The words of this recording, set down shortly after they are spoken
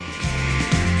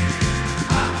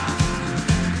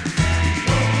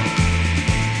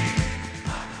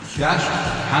Just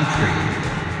Country.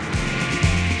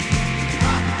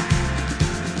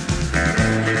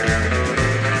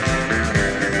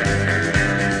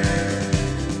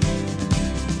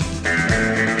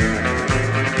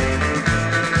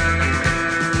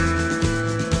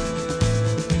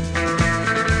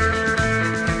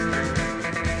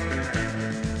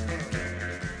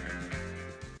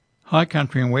 Hi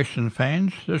Country and Western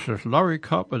fans, this is Laurie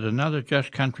Kopp with another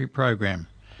Just Country program.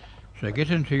 So get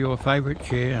into your favourite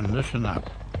chair and listen up.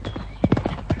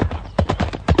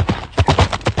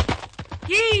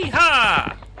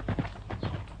 Yee-haw!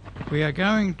 We are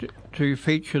going to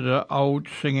feature the old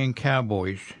singing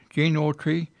cowboys, Gene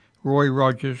Autry, Roy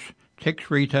Rogers, Tex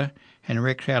Ritter and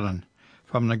Rex Allen,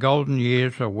 from the golden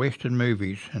years of Western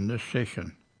movies in this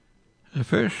session. The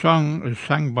first song is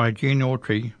sung by Gene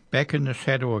Autry, Back in the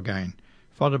Saddle Again,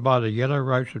 followed by the Yellow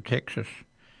Rose of Texas.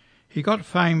 He got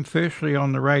fame firstly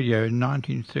on the radio in the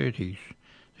 1930s,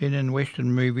 then in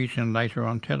Western movies and later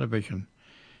on television.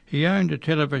 He owned a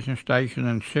television station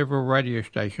and several radio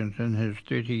stations in his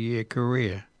 30-year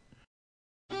career.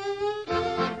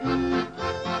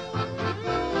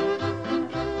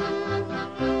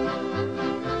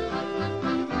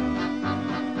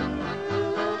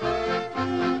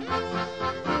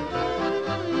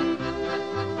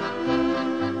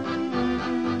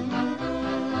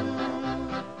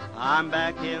 I'm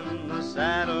back in the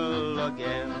saddle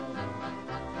again,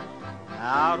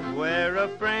 out where a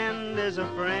friend is a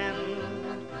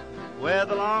friend, where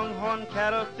the longhorn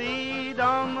cattle feed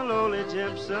on the lowly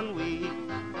Jimson weed.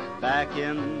 Back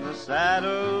in the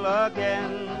saddle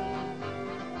again,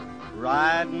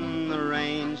 riding the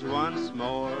range once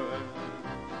more,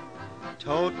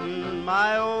 toting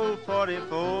my old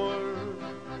 44,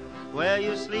 where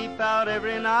you sleep out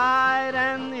every night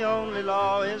and the only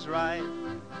law is right.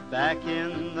 Back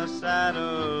in the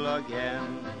saddle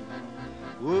again,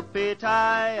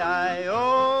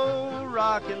 whoopee-tie-I-O,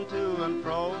 rocking to and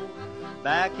fro.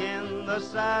 Back in the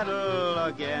saddle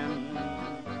again,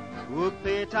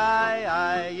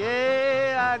 whoopee-tie-I,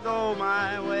 I go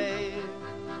my way.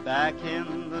 Back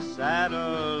in the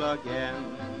saddle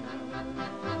again.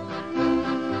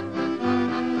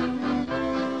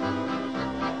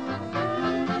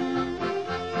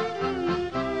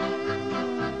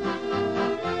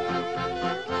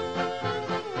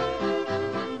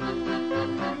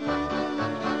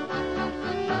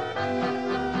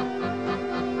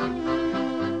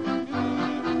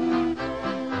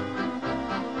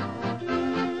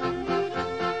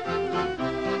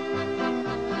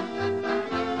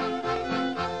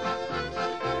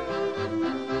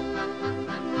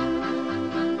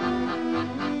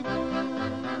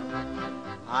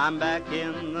 I'm back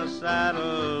in the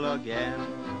saddle again,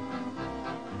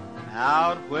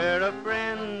 out where a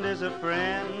friend is a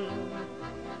friend,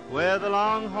 where the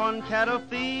longhorn cattle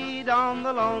feed on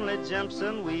the lonely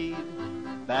Jimson weed.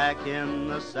 Back in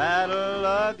the saddle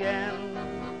again,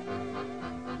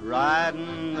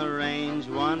 riding the range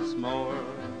once more,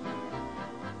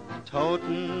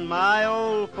 toting my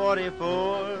old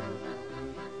 44,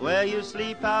 where you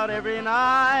sleep out every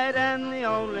night and the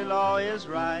only law is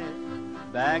right.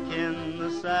 Back in the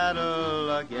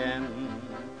saddle again,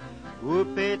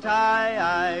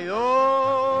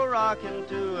 whoopee-tie-I-O, rocking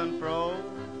to and fro.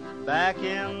 Back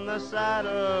in the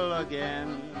saddle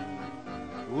again,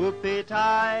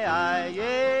 whoopee-tie-I,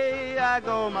 I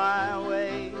go my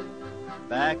way.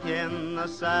 Back in the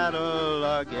saddle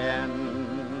again.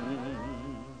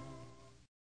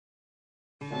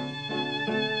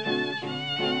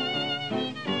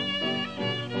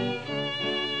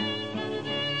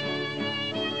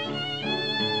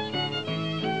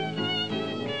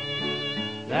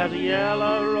 There's a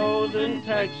yellow rose in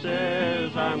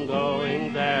Texas I'm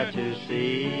going there to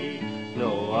see.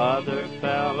 No other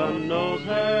fella knows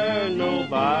her,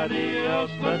 nobody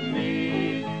else but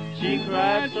me. She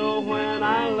cried so when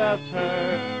I left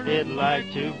her, it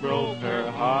like to broke her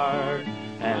heart.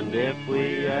 And if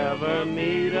we ever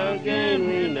meet again,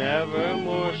 we never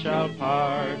more shall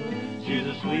part. She's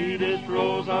the sweetest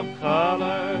rose of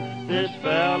color this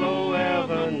fellow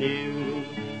ever knew.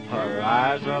 Her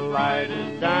eyes are light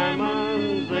as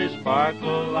diamonds, they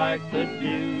sparkle like the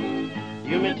dew.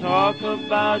 You may talk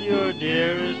about your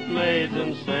dearest maids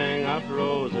and sing of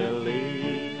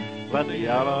Rosalie, but the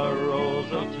yellow rose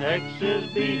of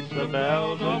Texas beats the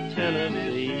bells of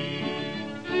Tennessee.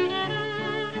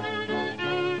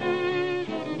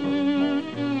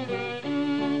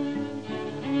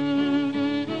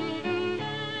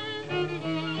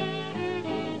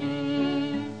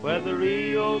 Where the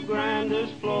Rio Grande is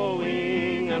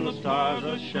flowing and the stars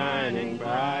are shining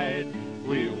bright,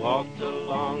 We walked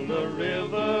along the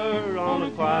river on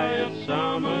a quiet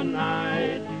summer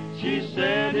night. She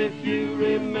said, if you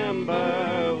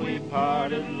remember, we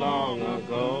parted long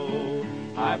ago.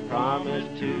 I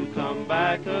promised to come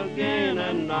back again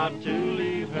and not to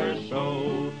leave her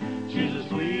so. She's the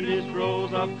sweetest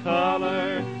rose of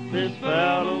color this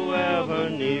fellow ever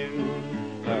knew.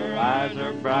 Her eyes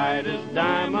are bright as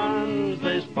diamonds,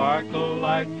 they sparkle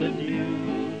like the dew.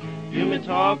 You may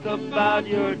talk about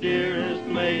your dearest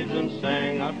maids and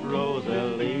sing up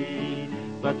Rosalie,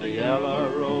 but the yellow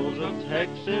rose of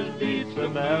Texas beats the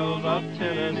bells of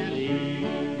Tennessee.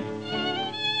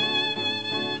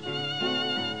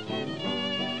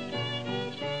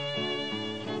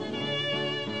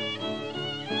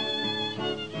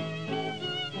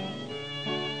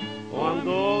 Oh, I'm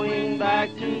going back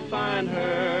to find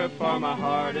her, for my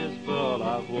heart is full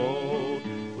of woe.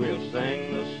 We'll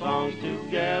sing the songs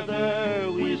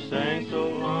together we sang so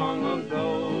long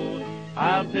ago.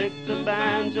 I'll pick the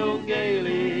banjo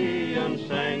gaily and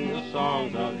sing the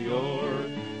songs of yore,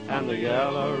 and the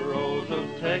yellow rose of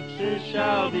Texas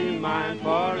shall be mine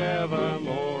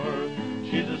forevermore.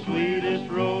 She's the sweetest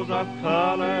rose of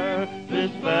color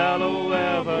this fellow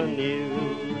ever knew.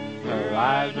 Her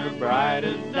eyes are bright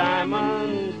as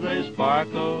diamonds, they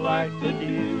sparkle like the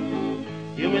dew.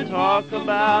 You may talk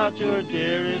about your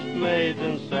dearest maids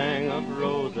and sing of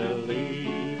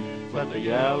Rosalie, but the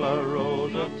yellow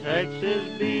rose of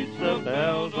Texas beats the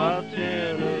bells of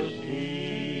Tennessee.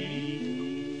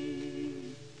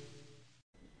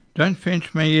 Don't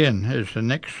Fence Me In is the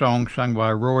next song sung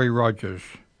by Roy Rogers,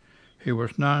 who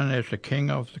was known as the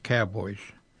King of the Cowboys,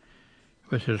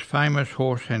 with his famous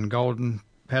horse and golden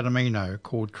Palomino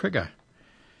called Trigger.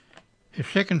 His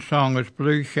second song is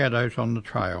Blue Shadows on the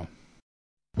Trail.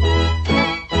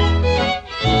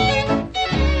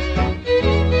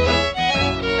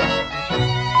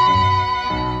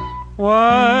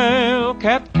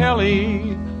 Wildcat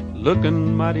Kelly,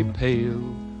 looking mighty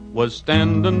pale, was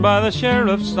standing by the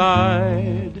sheriff's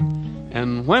side.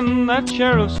 And when that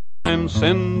sheriff said, I'm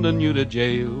sending you to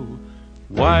jail,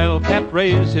 Wildcat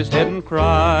raised his head and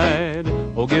cried,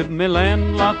 oh, give me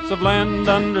land, lots of land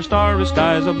under starry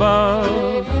skies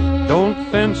above. Don't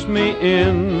fence me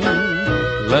in,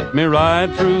 let me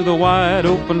ride through the wide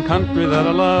open country that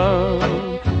I love.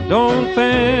 Don't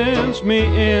fence me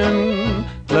in,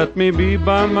 let me be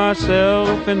by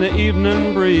myself in the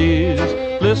evening breeze.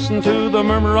 Listen to the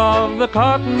murmur of the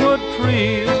cottonwood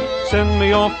trees. Send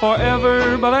me off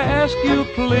forever, but I ask you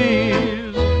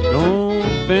please, don't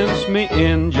fence me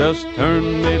in, just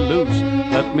turn me loose.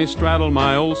 Let me straddle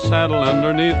my old saddle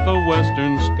underneath the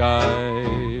western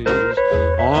skies.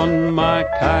 On my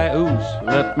cayuse,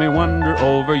 let me wander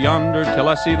over yonder till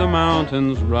I see the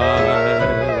mountains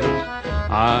rise.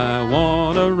 I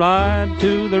want to ride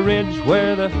to the ridge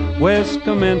where the west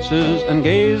commences and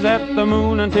gaze at the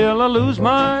moon until I lose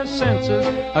my senses.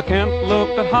 I can't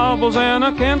look at hobbles and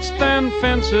I can't stand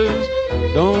fences.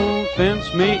 Don't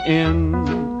fence me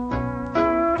in.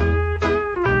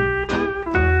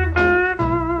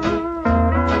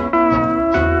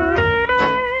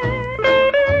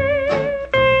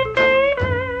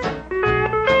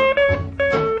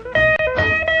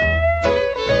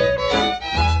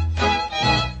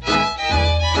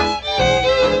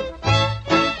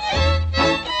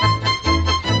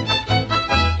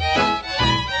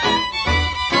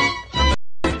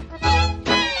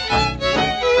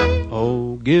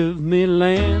 Give me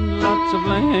land, lots of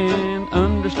land,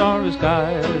 under starry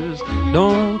skies.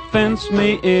 Don't fence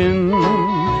me in,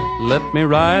 let me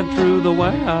ride through the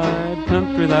wide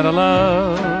country that I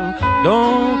love.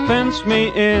 Don't fence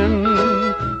me in,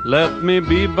 let me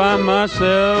be by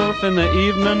myself in the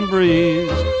evening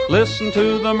breeze. Listen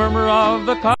to the murmur of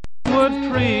the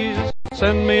cottonwood trees.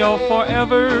 Send me off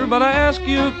forever, but I ask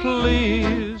you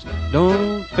please,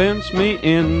 don't fence me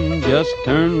in, just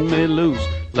turn me loose.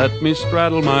 Let me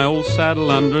straddle my old saddle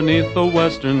underneath the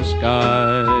western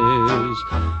skies.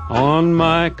 On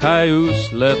my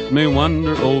cayuse, let me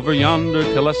wander over yonder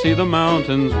till I see the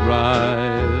mountains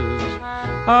rise.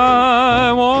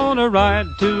 I want to ride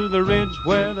to the ridge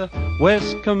where the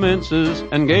west commences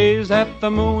and gaze at the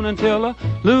moon until I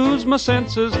lose my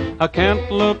senses. I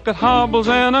can't look at hobbles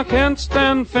and I can't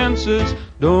stand fences.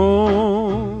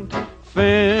 Don't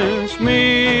fence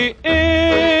me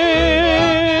in.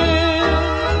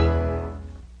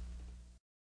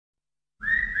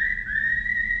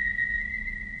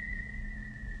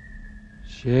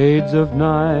 Shades of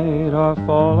night are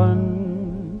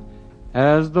fallen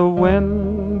as the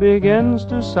wind begins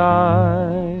to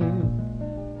sigh,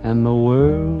 and the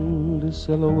world is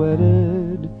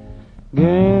silhouetted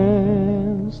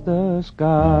against the the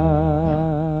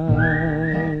sky.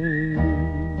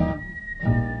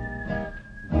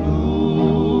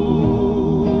 Blue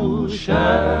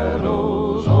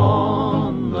shadows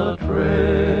on the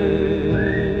trail,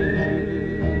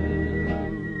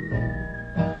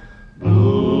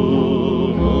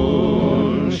 blue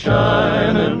moon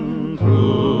shining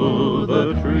through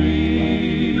the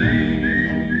trees,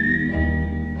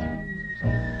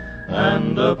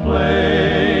 and a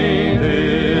plaintive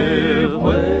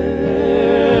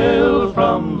wail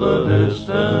from the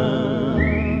distance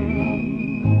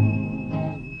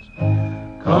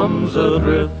comes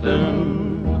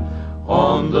a-drifting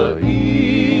on the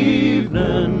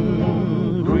evening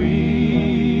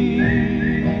breeze.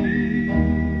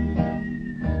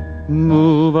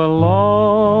 Move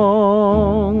along,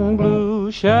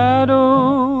 blue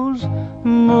shadows,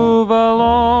 move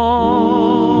along.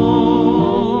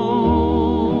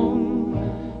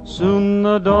 Soon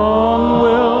the dawn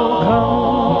will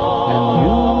come and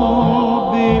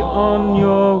you'll be on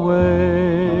your way.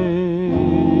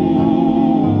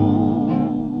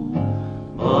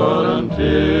 But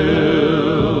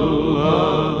until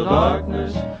the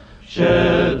darkness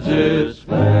sheds its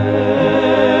veil,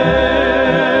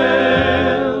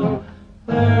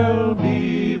 there'll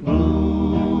be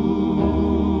blue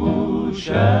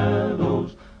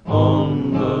shadows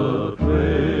on the trail.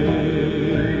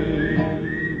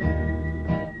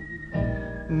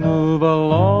 Move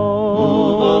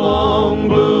along,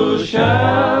 blue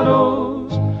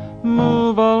shadows,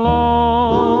 move along,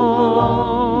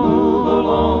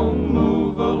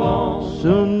 move along.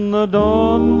 Soon the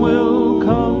dawn will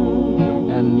come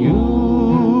and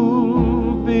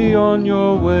you'll be on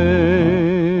your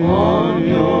way, on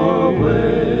your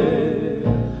way.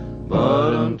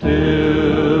 But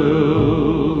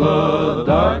until the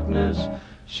darkness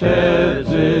sheds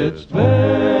its veil,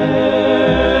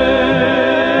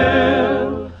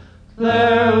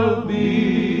 there'll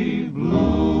be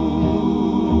blue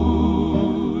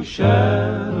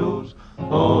shadows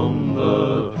on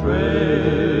the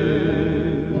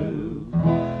trail,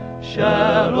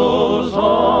 shadows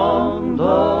on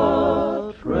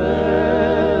the trail.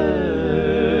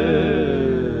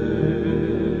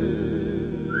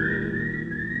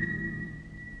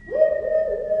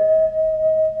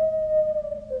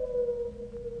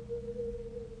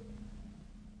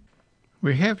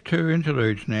 We have two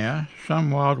interludes now, some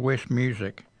Wild West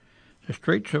music, The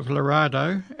Streets of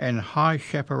Laredo and High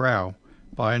Chaparral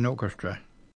by an orchestra.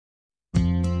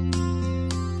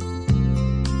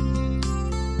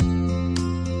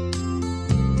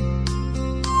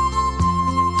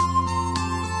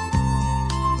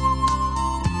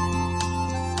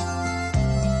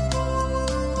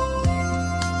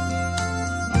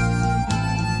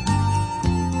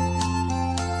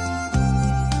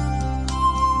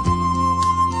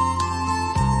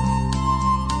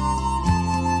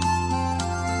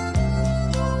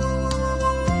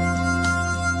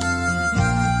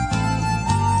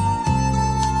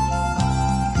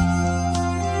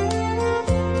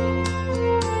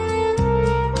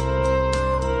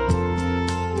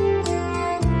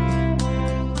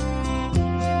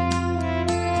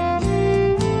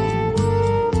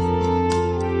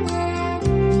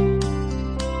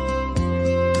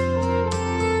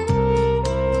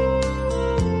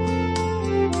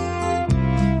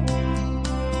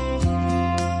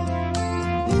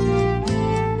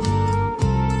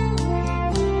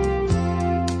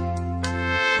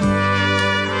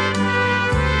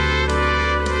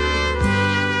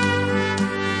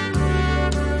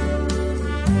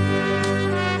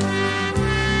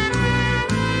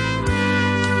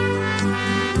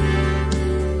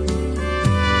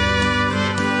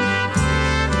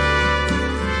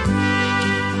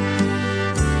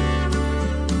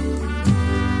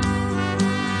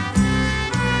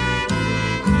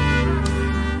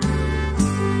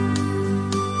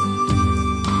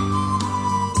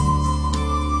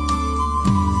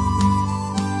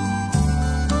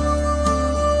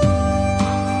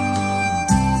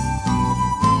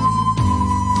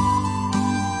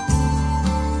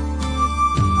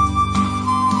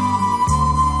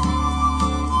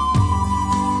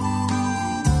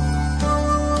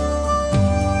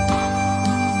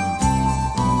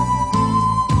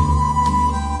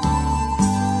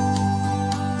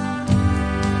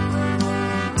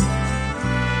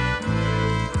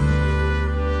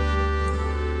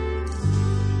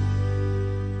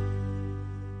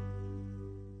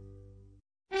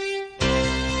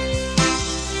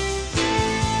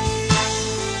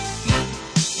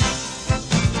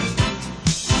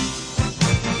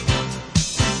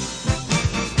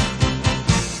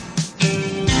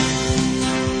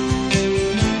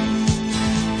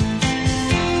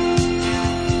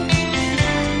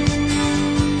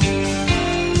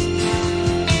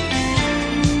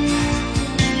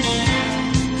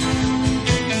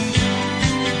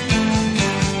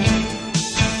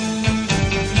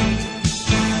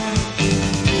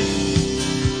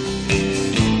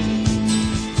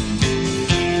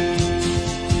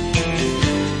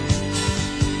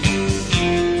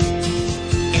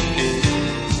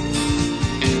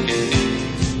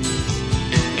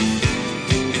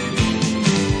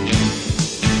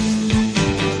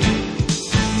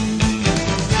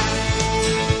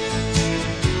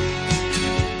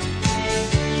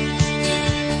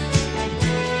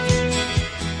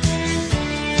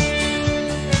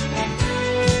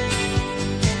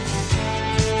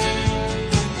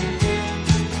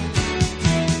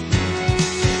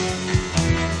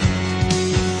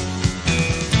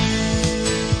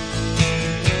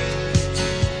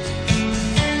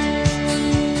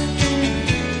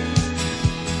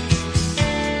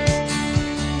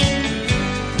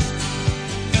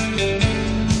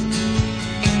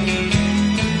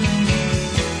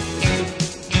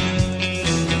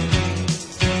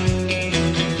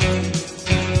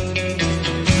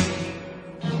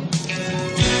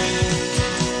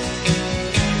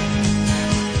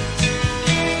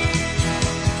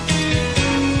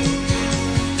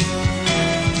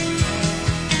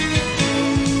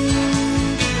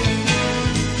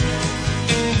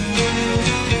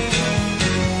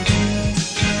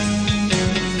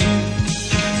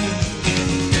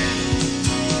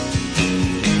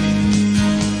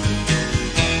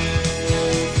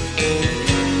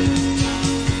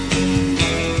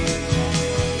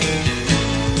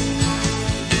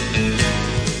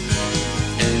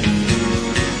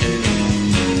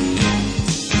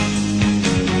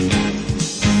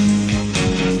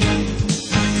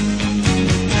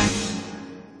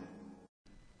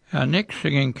 Our next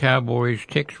singing cowboy is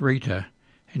Tex Rita,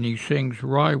 and he sings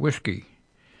Rye Whiskey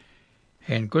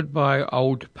and Goodbye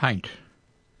Old Paint.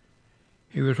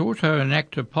 He was also an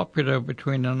actor popular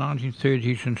between the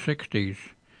 1930s and 60s,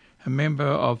 a member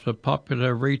of the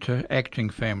popular Rita acting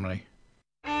family.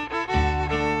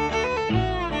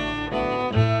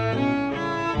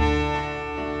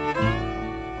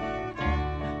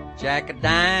 Jack a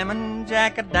diamond,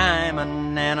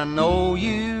 and I know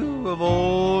you of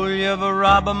old. You've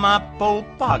robbed my poor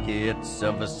pockets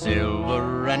of a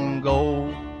silver and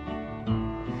gold.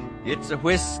 It's a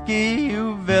whiskey,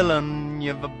 you villain,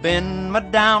 you've been my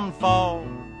downfall.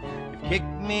 You've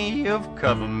kicked me, you've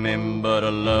covered me, but I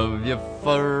love you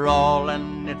for all.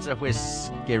 And it's a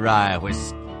whiskey, rye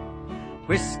whiskey,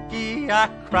 whiskey I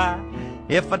cry.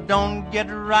 If I don't get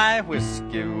rye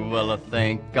whiskey, well, I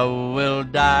think I will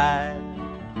die.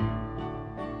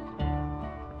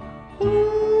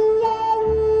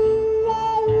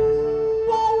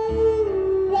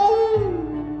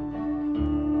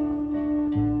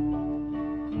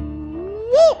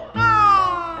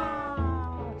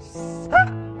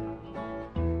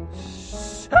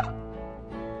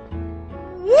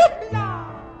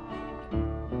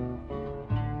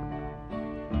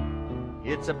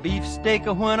 It's a beefsteak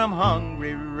when I'm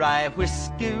hungry, rye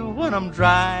whiskey when I'm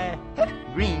dry,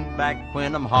 greenback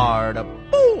when I'm hard up,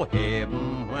 oh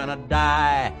heaven when I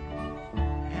die.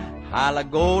 I'll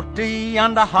go to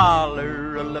yonder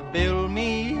holler, I'll build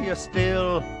me a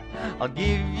still. I'll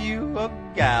give you a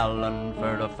gallon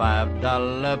for the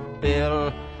 $5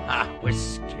 bill. Ah,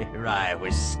 whiskey, rye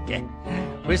whiskey,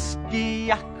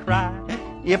 whiskey I cry.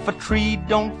 If a tree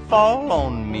don't fall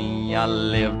on me, I'll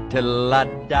live till I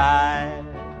die.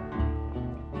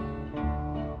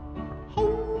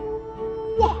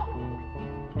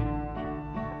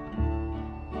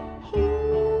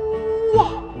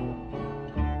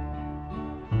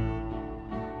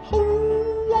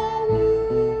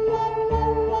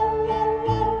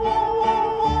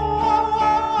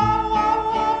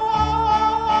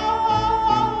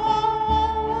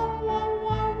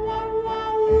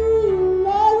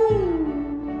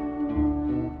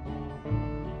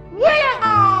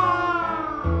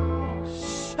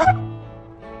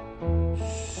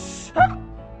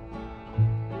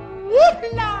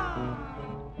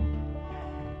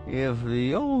 If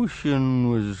the ocean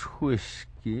was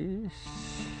whiskey,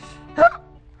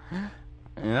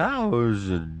 and I was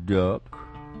a duck,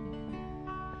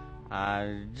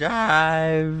 I'd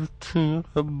dive to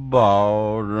the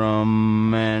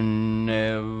bottom and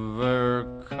never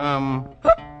come.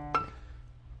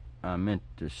 I meant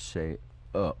to say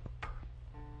up.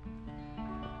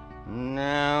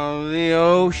 Now the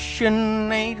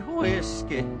ocean ain't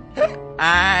whiskey,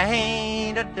 I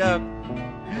ain't a duck.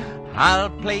 I'll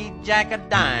play Jack a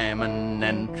diamond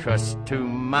and trust to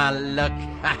my luck.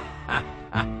 Ha ha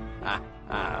ha ha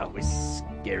ha.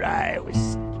 Whiskey, rye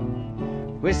whiskey,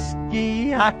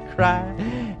 whiskey I cry.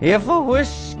 If a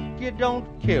whiskey don't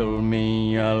kill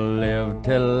me, I'll live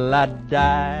till I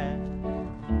die.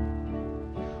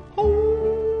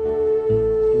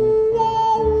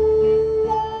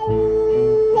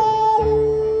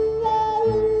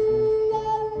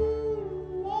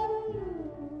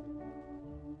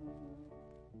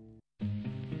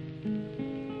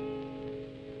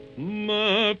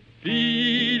 My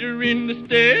feet are in the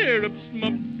stirrups,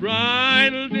 my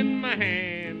bridle's in my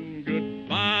hand.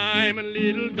 Goodbye, my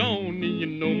little Donny, you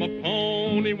know my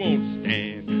pony won't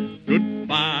stand.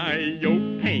 Goodbye, your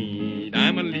paint,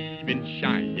 I'm a-leaving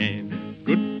Cheyenne.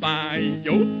 Goodbye,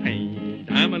 your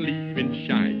paint, I'm a-leaving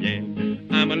Cheyenne.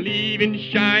 I'm a-leaving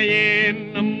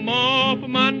Cheyenne, I'm off of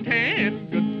Montana.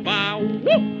 Goodbye,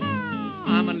 woo-ha,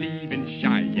 I'm a-leaving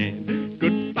Cheyenne.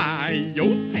 Goodbye,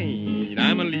 your paint,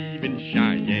 I'm a-leaving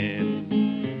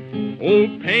Cheyenne. Oh,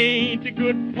 Paint's a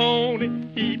good pony,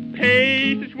 he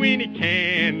paces when he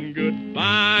can.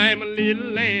 Goodbye, my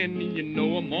little Annie, you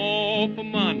know I'm off of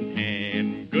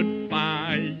Montana.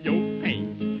 Goodbye, your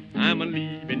Paint, I'm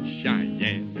a-leaving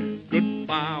Cheyenne.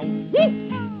 Goodbye,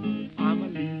 woo, I'm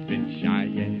a-leaving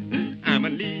Cheyenne. I'm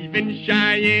a-leaving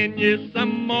Cheyenne, yes,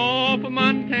 I'm off of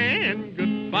Montana.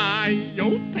 Goodbye,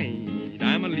 your Paint,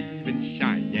 I'm a-leaving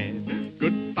Cheyenne.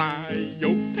 Goodbye,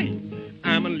 your Paint,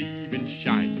 I'm a-leaving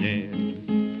Cheyenne.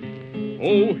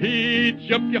 Oh,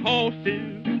 hitch up your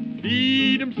horses,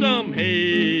 feed 'em some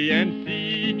hay, and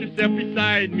seat yourself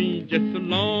beside me just so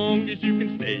long as you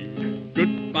can stay.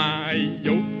 Goodbye,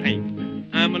 your Paint,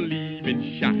 I'm a-leaving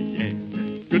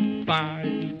Cheyenne.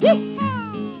 Goodbye,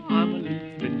 woo-ha, I'm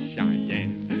a-leaving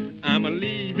Cheyenne. I'm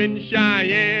a-leaving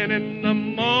Cheyenne, and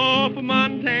I'm off of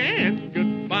Montana.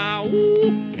 Goodbye,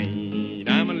 ooh, Paint,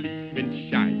 I'm a-leaving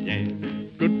Cheyenne.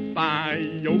 Goodbye.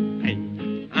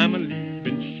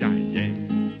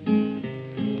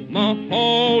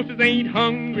 ain't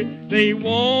hungry, they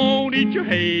won't eat your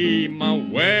hay. My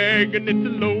wagon,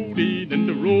 it's loaded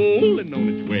and rolling on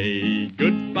its way.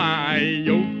 Goodbye,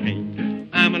 old pain,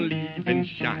 I'm a-leaving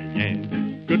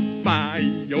Cheyenne.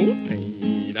 Goodbye, old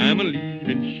pain, I'm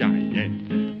a-leaving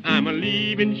Cheyenne. I'm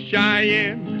a-leaving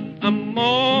Cheyenne, I'm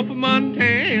off of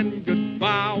Montana.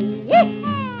 Goodbye, whoop,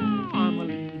 I'm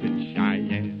a-leaving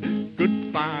Cheyenne.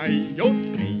 Goodbye,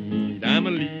 old pain, I'm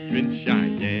a-leaving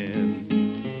Cheyenne.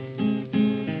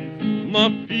 My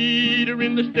feet are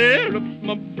in the stirrups,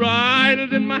 my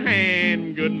bridle's in my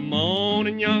hand. Good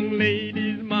morning, young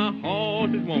ladies, my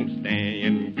horses won't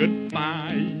stand.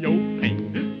 Goodbye, old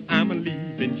pain, I'm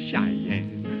a-leaving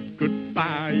Cheyenne.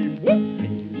 Goodbye, old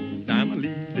pain, I'm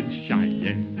a-leaving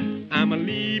Cheyenne. I'm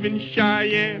a-leaving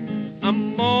Cheyenne,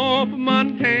 I'm off of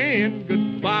Montana.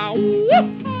 Goodbye,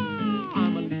 whoop,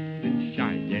 I'm a-leaving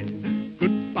Cheyenne.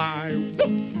 Goodbye,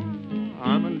 whoop,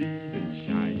 I'm a-leaving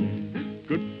Cheyenne.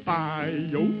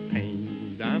 Goodbye, old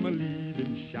pain, I'm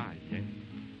a-leaving Cheyenne.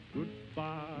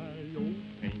 Goodbye, old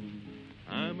pain,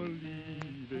 I'm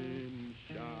a-leaving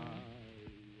Cheyenne.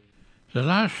 The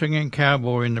last singing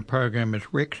cowboy in the program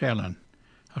is Rex Allen,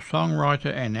 a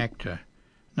songwriter and actor,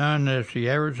 known as the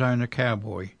Arizona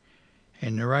Cowboy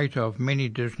and narrator of many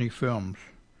Disney films.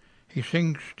 He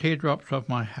sings Teardrops of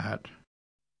My Heart.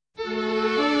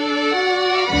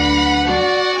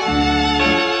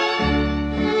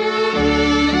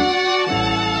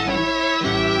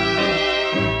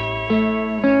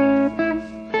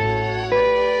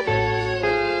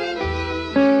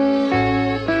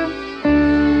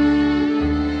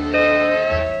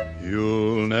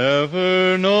 You'll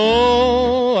never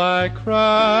know I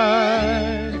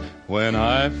cried when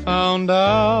I found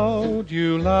out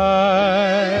you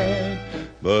lied,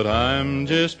 but I'm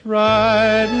just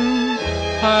hiding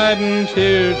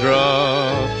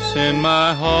teardrops in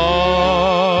my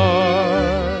heart.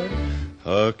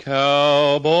 A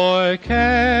cowboy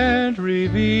can't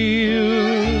reveal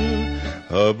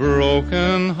a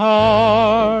broken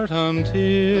heart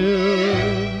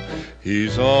until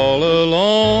he's all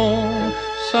alone,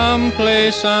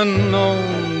 someplace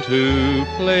unknown to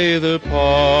play the part.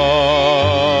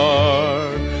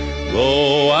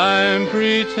 Though I'm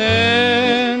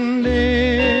pretending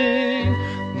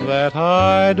that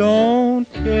I don't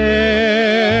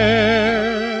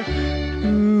care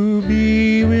to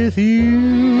be with you,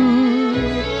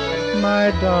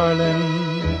 my darling,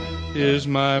 is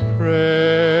my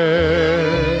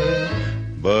prayer.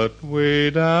 But way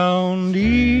down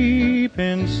deep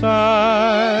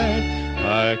inside,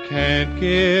 I can't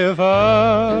give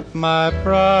up my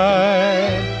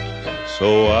pride.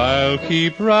 So I'll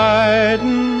keep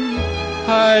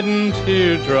hiding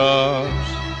teardrops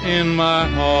in my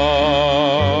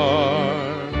heart.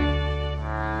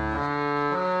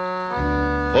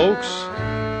 Folks,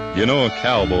 you know a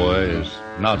cowboy is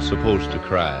not supposed to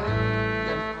cry.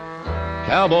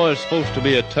 Cowboy is supposed to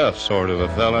be a tough sort of a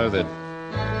fella that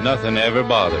nothing ever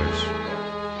bothers.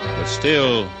 But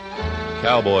still,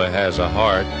 cowboy has a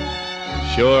heart.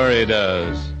 Sure he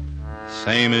does.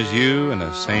 Same as you and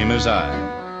the same as I.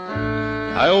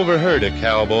 I overheard a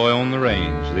cowboy on the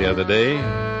range the other day.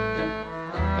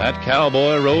 That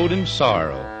cowboy rode in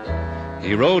sorrow.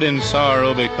 He rode in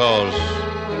sorrow because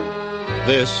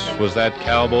this was that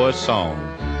cowboy's song.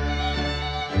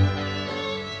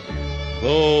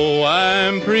 Though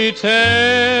I'm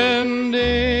pretending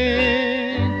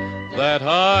that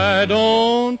I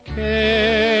don't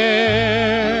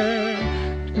care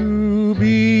to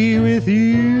be with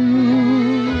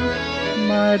you,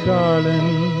 my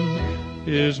darling,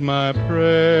 is my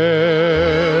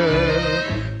prayer.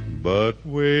 But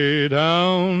way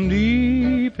down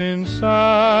deep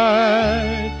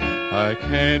inside, I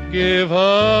can't give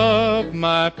up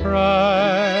my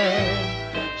pride.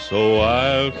 So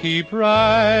I'll keep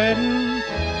hiding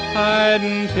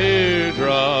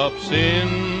teardrops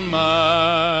in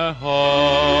my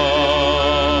heart.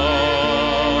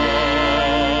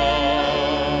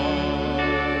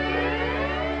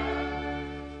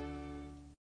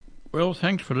 Well,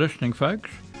 thanks for listening, folks.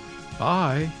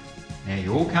 Bye. Now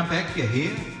you all come back, you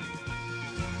hear?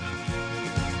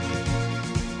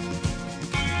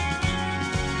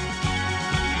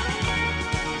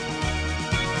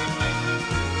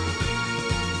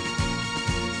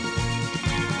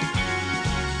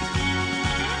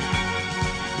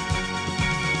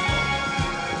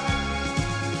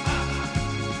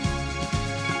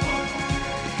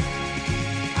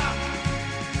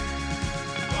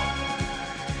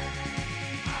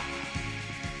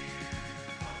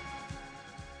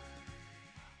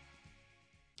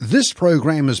 This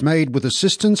program is made with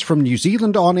assistance from New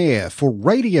Zealand On Air for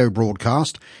radio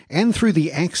broadcast and through the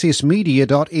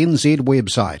accessmedia.nz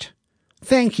website.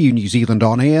 Thank you, New Zealand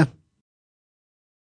On Air.